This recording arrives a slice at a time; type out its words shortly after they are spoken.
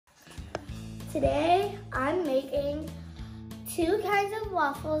Today I'm making two kinds of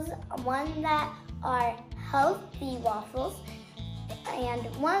waffles, one that are healthy waffles and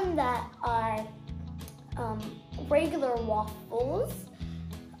one that are regular waffles.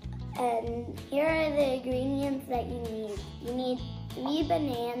 And here are the ingredients that you need. You need 3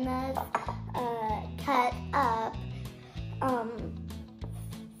 bananas cut up,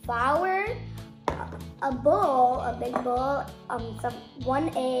 flour, a big bowl, 1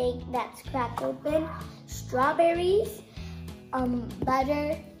 egg that's cracked open, strawberries,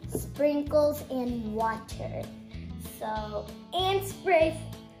 butter, sprinkles, and water. So, and spray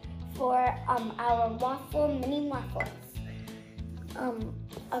for our mini waffles.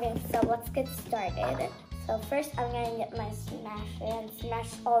 Okay, so let's get started. So first I'm gonna get my smasher and smash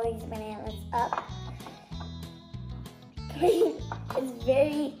all these bananas up. It's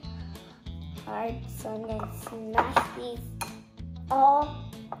very hard, so I'm gonna smash these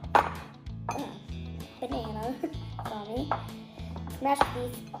all banana. Sorry. Smash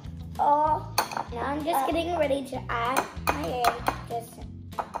these all. Now I'm just getting ready to add my egg. Just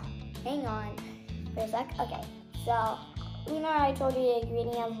hang on for a sec. Okay, so you know I told you the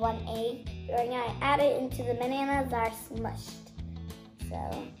ingredient of 1 egg. We're gonna add it into the bananas that are smushed. So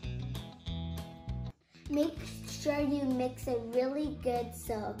make sure you mix it really good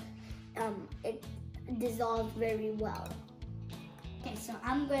so it dissolves very well. Okay, so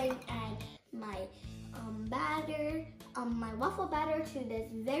I'm going to add my batter, my waffle batter to this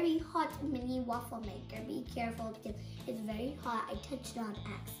very hot mini waffle maker. Be careful because it's very hot. I touched it on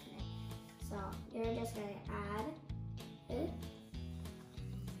accident. So you're just going to add it.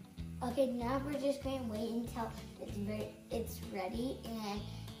 Okay, now we're just going to wait until it's ready, and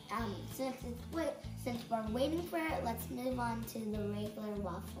since we're waiting for it, let's move on to the regular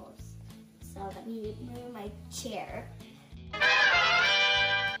waffles. So let me move my chair.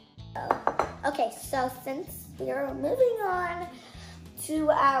 Okay, so since we're moving on to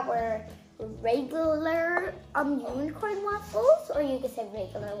our regular unicorn waffles, or you can say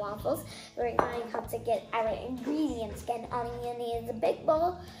regular waffles, we're going to have to get our ingredients. Again, all you need is a big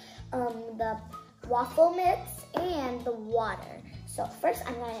bowl, the waffle mix, and the water. So first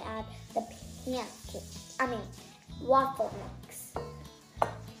I'm going to add the waffle mix.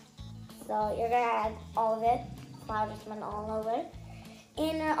 So you're going to add all of it, flour just went all over.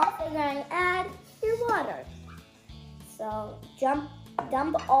 And you're also going to add your water. So dump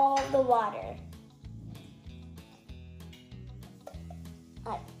all the water.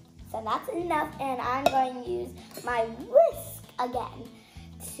 Alright, so that's enough, and I'm going to use my whisk again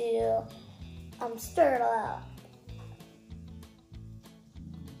to stir it up.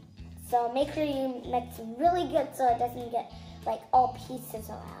 So make sure you mix really good so it doesn't get like all pieces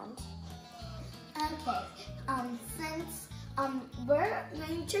around. Okay, since we're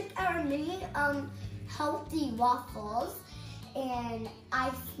going to check our mini healthy waffles, and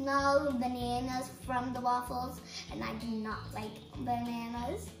I smell bananas from the waffles, and I do not like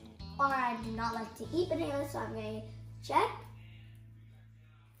bananas, or I do not like to eat bananas, so I'm going to check.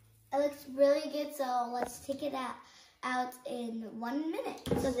 It looks really good, so let's take it out in 1 minute.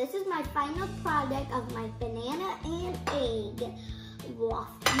 So this is my final product of my banana and egg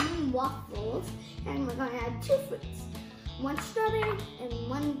waffles, and we're going to add 2 fruits, 1 strawberry and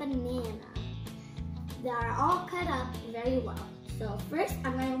 1 banana. They are all cut up very well. So first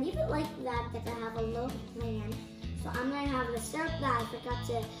I'm going to leave it like that because I have a little plan. So I'm going to have the syrup that I forgot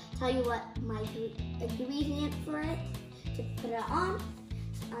to tell you what my ingredient for it to put it on.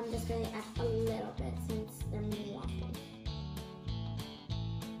 So I'm just going to add a little bit since they're mini waffles.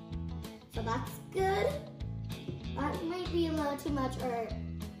 So that's good. That might be a little too much, or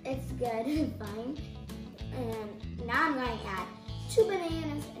it's good, fine. And now I'm going to add 2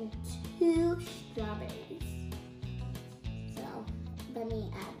 bananas and 2 strawberries. So let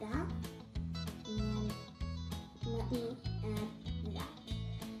me add that, and let me add that.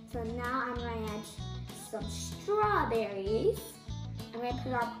 So now I'm going to add some strawberries. I'm going to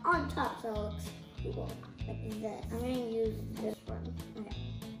put it on top so it looks cool, like this. I'm going to use this one. Okay.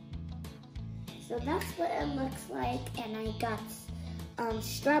 So that's what it looks like, and I got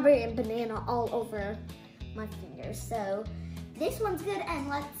strawberry and banana all over my fingers. So this one's good, and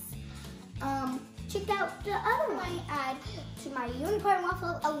let's check out the other one. I add to my unicorn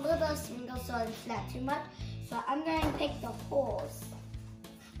waffle a little sprinkle so it's not too much. So I'm going to pick the holes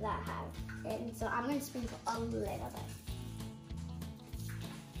that I have, and so I'm going to sprinkle a little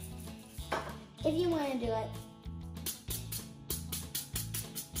bit. If you want to do it.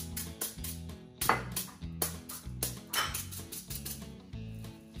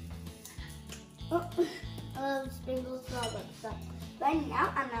 Oh, I love sprinkles strawberries. So good.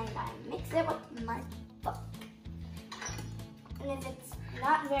 Now I'm going to mix it with my fork. And if it's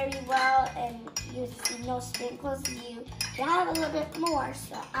not very well and you see no sprinkles, you can have a little bit more.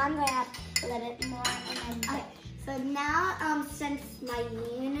 So I'm going to add a little bit more. Okay, so now since my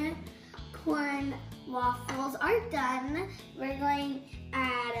unicorn waffles are done, we're going to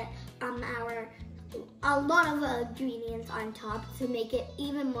add a lot of ingredients on top to make it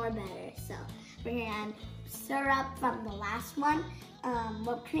even more better. So we're going to add syrup from the last one,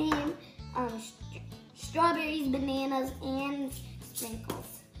 whipped cream, strawberries, bananas, and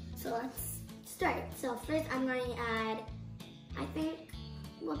sprinkles. So let's start. So first I'm going to add, I think,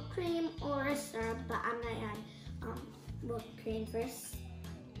 whipped cream or syrup, but I'm going to add whipped cream first.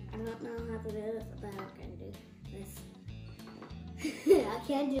 I don't know how to do this, but I can do this. I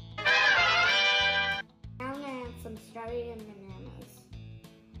can't do it. Now I'm going to add some strawberry and bananas.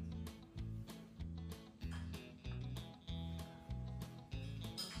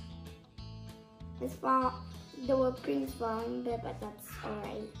 The whipped cream's falling a bit, but that's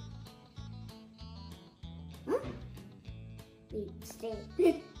alright. Huh? Wait, stay.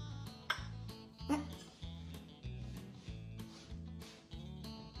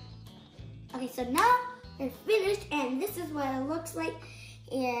 Okay, so now it's finished, and this is what it looks like,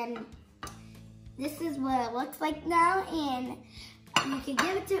 and this is what it looks like now, and you can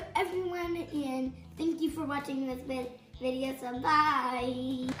give it to everyone, and thank you for watching this video, so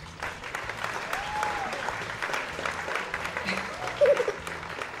bye!